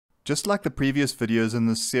Just like the previous videos in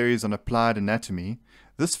this series on applied anatomy,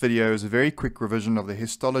 this video is a very quick revision of the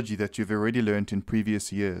histology that you've already learnt in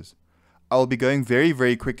previous years. I will be going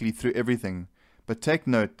very quickly through everything, but take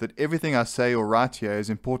note that everything I say or write here is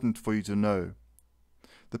important for you to know.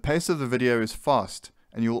 The pace of the video is fast,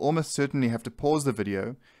 and you will almost certainly have to pause the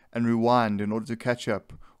video and rewind in order to catch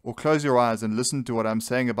up, or close your eyes and listen to what I'm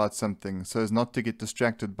saying about something so as not to get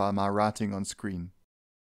distracted by my writing on screen.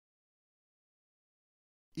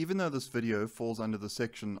 Even though this video falls under the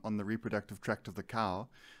section on the reproductive tract of the cow,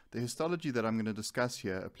 the histology that I'm going to discuss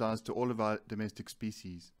here applies to all of our domestic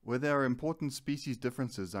species. Where there are important species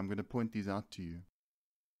differences, I'm going to point these out to you.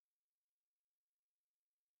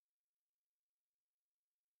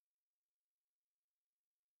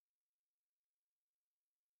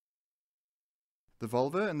 The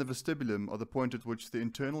vulva and the vestibulum are the point at which the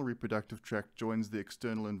internal reproductive tract joins the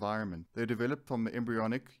external environment. They develop from the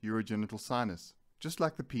embryonic urogenital sinus. Just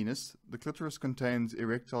like the penis, the clitoris contains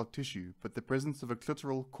erectile tissue, but the presence of a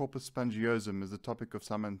clitoral corpus spongiosum is a topic of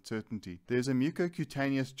some uncertainty. There is a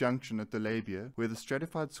mucocutaneous junction at the labia where the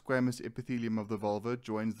stratified squamous epithelium of the vulva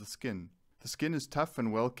joins the skin. The skin is tough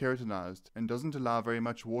and well keratinized and doesn't allow very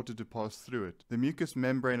much water to pass through it. The mucous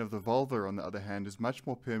membrane of the vulva, on the other hand, is much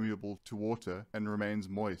more permeable to water and remains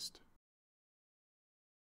moist.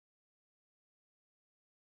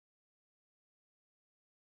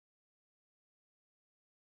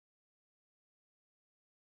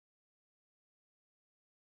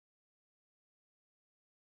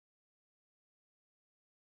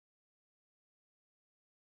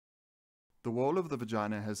 The wall of the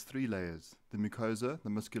vagina has three layers: the mucosa, the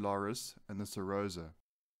muscularis, and the serosa.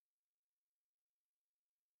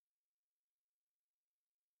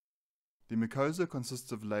 The mucosa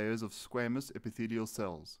consists of layers of squamous epithelial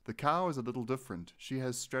cells. The cow is a little different. She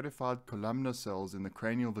has stratified columnar cells in the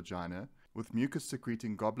cranial vagina, with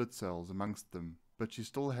mucus-secreting goblet cells amongst them, but she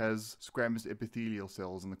still has squamous epithelial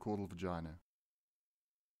cells in the caudal vagina.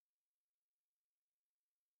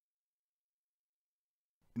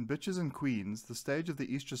 In bitches and queens, the stage of the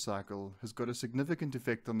estrous cycle has got a significant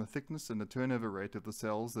effect on the thickness and the turnover rate of the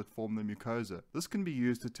cells that form the mucosa. This can be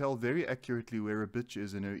used to tell very accurately where a bitch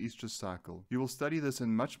is in her estrous cycle. You will study this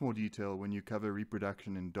in much more detail when you cover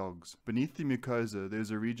reproduction in dogs. Beneath the mucosa, there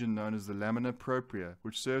is a region known as the lamina propria,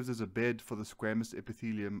 which serves as a bed for the squamous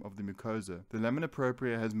epithelium of the mucosa. The lamina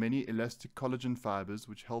propria has many elastic collagen fibers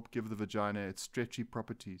which help give the vagina its stretchy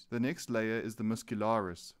properties. The next layer is the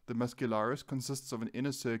muscularis. The muscularis consists of an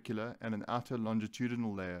inner circular and an outer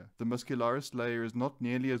longitudinal layer. The muscularis layer is not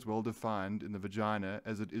nearly as well defined in the vagina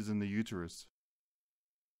as it is in the uterus.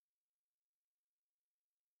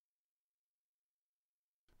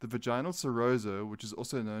 The vaginal serosa, which is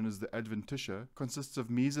also known as the adventitia, consists of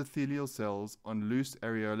mesothelial cells on loose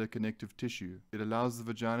areolar connective tissue. It allows the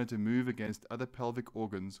vagina to move against other pelvic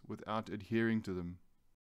organs without adhering to them.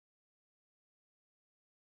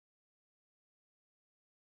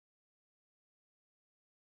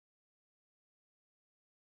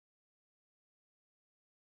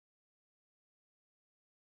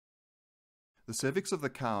 The cervix of the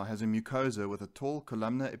cow has a mucosa with a tall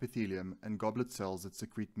columnar epithelium and goblet cells that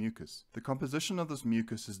secrete mucus. The composition of this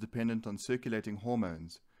mucus is dependent on circulating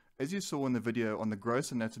hormones. As you saw in the video on the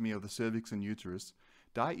gross anatomy of the cervix and uterus,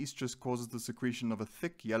 diestrus causes the secretion of a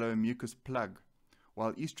thick yellow mucus plug,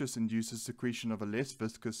 while estrus induces secretion of a less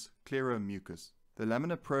viscous, clearer mucus. The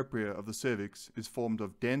lamina propria of the cervix is formed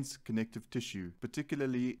of dense connective tissue,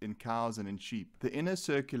 particularly in cows and in sheep. The inner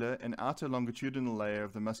circular and outer longitudinal layer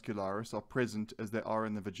of the muscularis are present as they are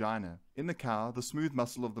in the vagina. In the cow, the smooth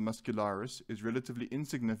muscle of the muscularis is relatively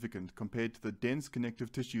insignificant compared to the dense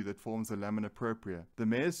connective tissue that forms the lamina propria. The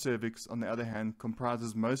mare's cervix, on the other hand,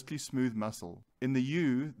 comprises mostly smooth muscle. In the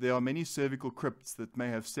ewe, there are many cervical crypts that may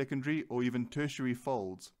have secondary or even tertiary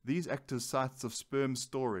folds. These act as sites of sperm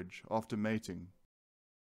storage after mating.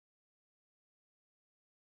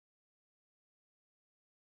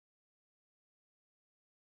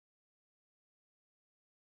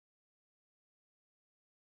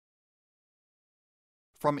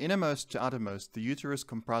 From innermost to outermost, the uterus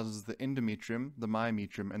comprises the endometrium, the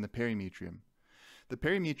myometrium, and the perimetrium. The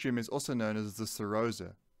perimetrium is also known as the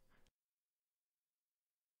serosa.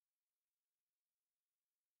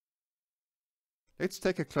 Let's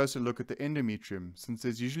take a closer look at the endometrium, since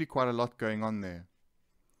there's usually quite a lot going on there.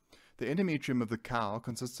 The endometrium of the cow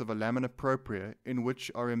consists of a lamina propria in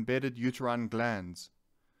which are embedded uterine glands.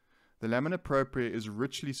 The lamina propria is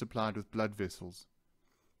richly supplied with blood vessels.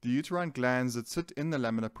 The uterine glands that sit in the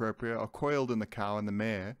lamina propria are coiled in the cow and the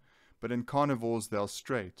mare, but in carnivores they are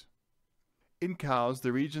straight. In cows,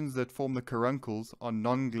 the regions that form the caruncles are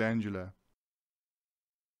non-glandular.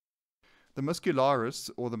 The muscularis,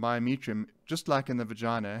 or the myometrium, just like in the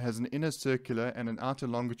vagina, has an inner circular and an outer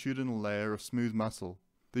longitudinal layer of smooth muscle.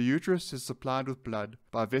 The uterus is supplied with blood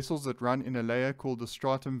by vessels that run in a layer called the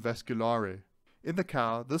stratum vasculare. In the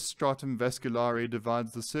cow, this stratum vasculare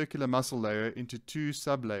divides the circular muscle layer into two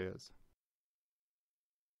sublayers.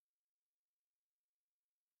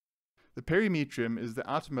 The perimetrium is the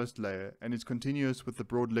outermost layer and is continuous with the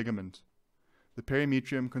broad ligament. The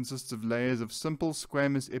perimetrium consists of layers of simple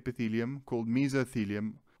squamous epithelium called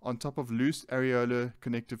mesothelium on top of loose areolar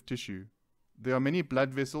connective tissue. There are many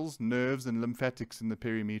blood vessels, nerves, and lymphatics in the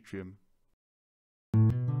perimetrium.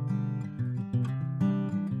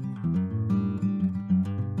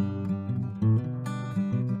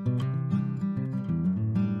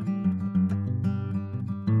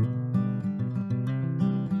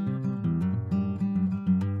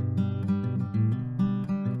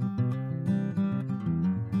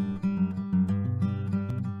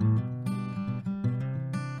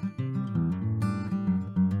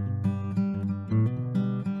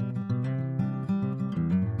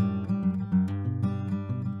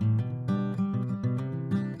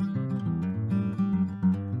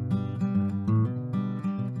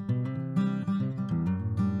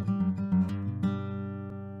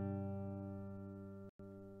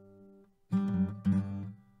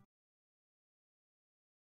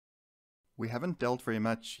 We haven't dealt very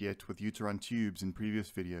much yet with uterine tubes in previous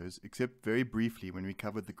videos, except very briefly when we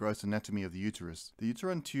covered the gross anatomy of the uterus. The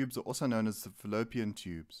uterine tubes are also known as the fallopian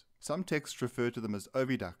tubes. Some texts refer to them as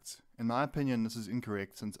oviducts. In my opinion, this is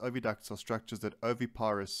incorrect, since oviducts are structures that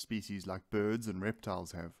oviparous species like birds and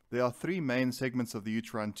reptiles have. There are three main segments of the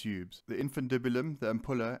uterine tubes: the infundibulum, the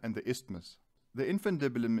ampulla, and the isthmus. The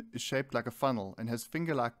infundibulum is shaped like a funnel and has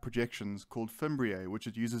finger-like projections called fimbriae, which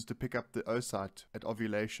it uses to pick up the oocyte at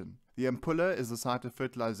ovulation. The ampulla is the site of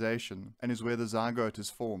fertilization and is where the zygote is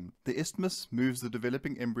formed. The isthmus moves the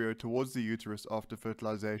developing embryo towards the uterus after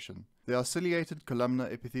fertilization. There are ciliated columnar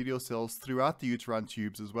epithelial cells throughout the uterine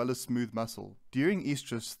tubes as well as smooth muscle. During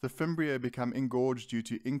estrus, the fimbriae become engorged due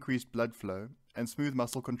to increased blood flow, and smooth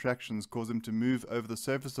muscle contractions cause them to move over the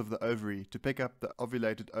surface of the ovary to pick up the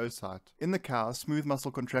ovulated oocyte. In the cow, smooth muscle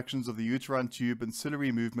contractions of the uterine tube and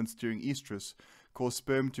ciliary movements during estrus cause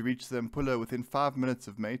sperm to reach the ampulla within 5 minutes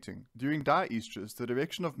of mating. During diestrus, the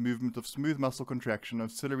direction of movement of smooth muscle contraction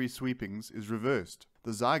of ciliary sweepings is reversed.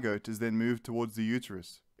 The zygote is then moved towards the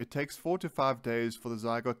uterus. It takes 4 to 5 days for the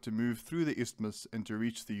zygote to move through the isthmus and to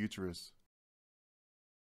reach the uterus.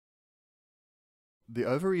 The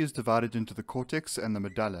ovary is divided into the cortex and the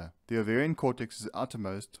medulla. The ovarian cortex is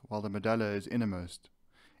outermost, while the medulla is innermost.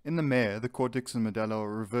 In the mare, the cortex and medulla are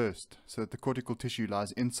reversed, so that the cortical tissue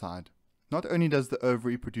lies inside. Not only does the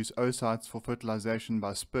ovary produce oocytes for fertilization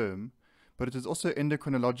by sperm, but it is also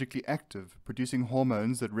endocrinologically active, producing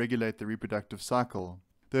hormones that regulate the reproductive cycle.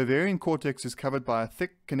 The ovarian cortex is covered by a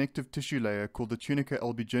thick connective tissue layer called the tunica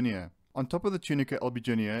albuginea. On top of the tunica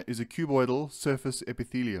albuginea is a cuboidal surface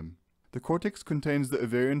epithelium. The cortex contains the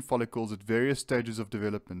ovarian follicles at various stages of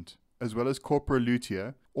development, as well as corpora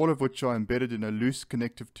lutea, all of which are embedded in a loose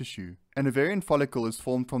connective tissue. An ovarian follicle is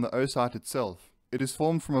formed from the oocyte itself. It is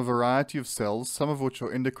formed from a variety of cells, some of which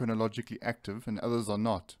are endocrinologically active and others are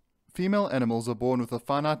not. Female animals are born with a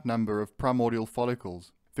finite number of primordial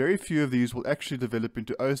follicles. Very few of these will actually develop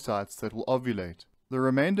into oocytes that will ovulate. The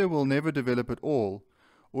remainder will never develop at all,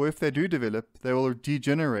 or if they do develop, they will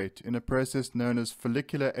degenerate in a process known as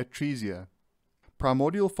follicular atresia.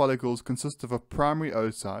 Primordial follicles consist of a primary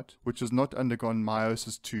oocyte, which has not undergone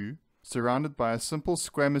meiosis II, surrounded by a simple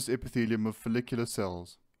squamous epithelium of follicular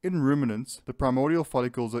cells. In ruminants, the primordial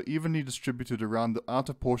follicles are evenly distributed around the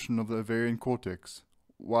outer portion of the ovarian cortex,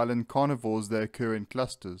 while in carnivores they occur in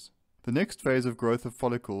clusters. The next phase of growth of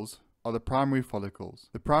follicles are the primary follicles.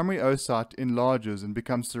 The primary oocyte enlarges and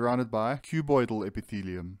becomes surrounded by cuboidal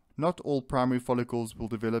epithelium. Not all primary follicles will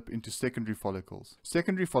develop into secondary follicles.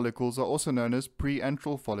 Secondary follicles are also known as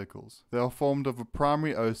preantral follicles. They are formed of a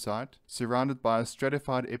primary oocyte surrounded by a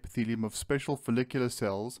stratified epithelium of special follicular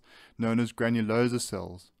cells known as granulosa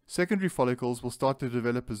cells. Secondary follicles will start to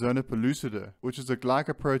develop a zona pellucida, which is a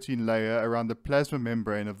glycoprotein layer around the plasma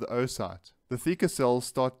membrane of the oocyte. The theca cells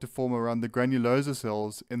start to form around the granulosa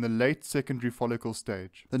cells in the late secondary follicle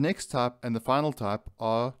stage. The next type and the final type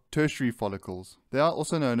are tertiary follicles. They are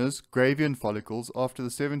also known as Gravian follicles after the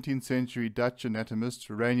 17th century Dutch anatomist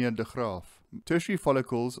Reinier de Graaf. Tertiary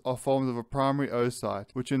follicles are formed of a primary oocyte,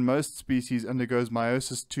 which in most species undergoes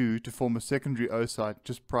meiosis II to form a secondary oocyte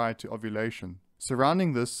just prior to ovulation.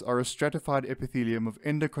 Surrounding this are a stratified epithelium of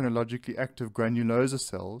endocrinologically active granulosa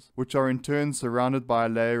cells, which are in turn surrounded by a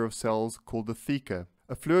layer of cells called the theca.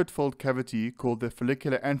 a fluid-filled cavity called the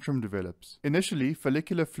follicular antrum develops. Initially,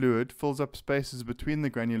 follicular fluid fills up spaces between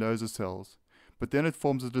the granulosa cells, but then it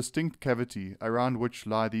forms a distinct cavity around which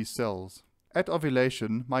lie these cells. At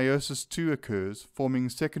ovulation, meiosis II occurs, forming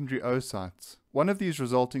secondary oocytes. One of these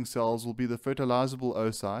resulting cells will be the fertilizable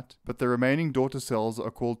oocyte, but the remaining daughter cells are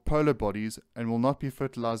called polar bodies and will not be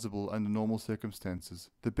fertilizable under normal circumstances.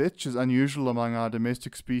 The bitch is unusual among our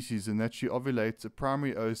domestic species in that she ovulates a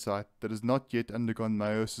primary oocyte that has not yet undergone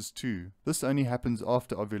meiosis II. This only happens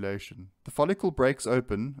after ovulation. The follicle breaks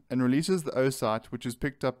open and releases the oocyte, which is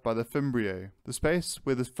picked up by the fimbriae. The space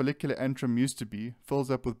where the follicular antrum used to be fills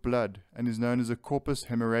up with blood and is known as a corpus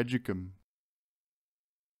hemorrhagicum.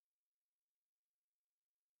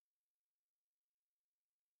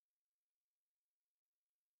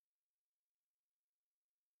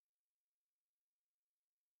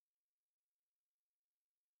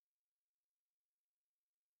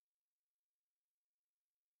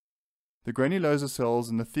 The granulosa cells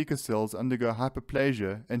and the theca cells undergo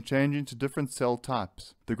hyperplasia and change into different cell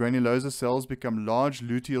types. The granulosa cells become large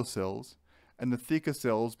luteal cells, and the theca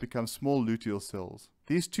cells become small luteal cells.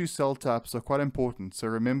 These two cell types are quite important, so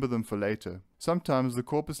remember them for later. Sometimes the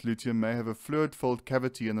corpus luteum may have a fluid-filled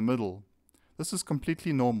cavity in the middle. This is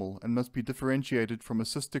completely normal and must be differentiated from a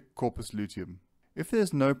cystic corpus luteum. If there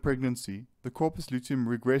is no pregnancy, the corpus luteum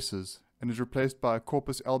regresses and is replaced by a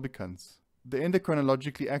corpus albicans. The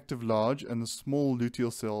endocrinologically active large and the small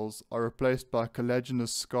luteal cells are replaced by collagenous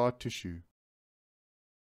scar tissue.